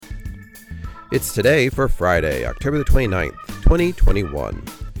It's today for Friday, October the 29th, 2021.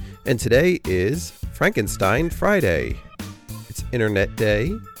 And today is Frankenstein Friday. It's Internet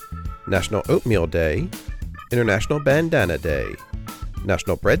Day, National Oatmeal Day, International Bandana Day,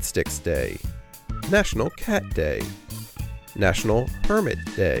 National Breadsticks Day, National Cat Day, National Hermit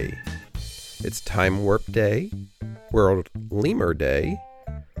Day. It's Time Warp Day, World Lemur Day,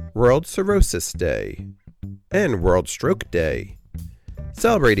 World Cirrhosis Day, and World Stroke Day.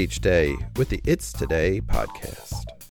 Celebrate each day with the It's Today podcast.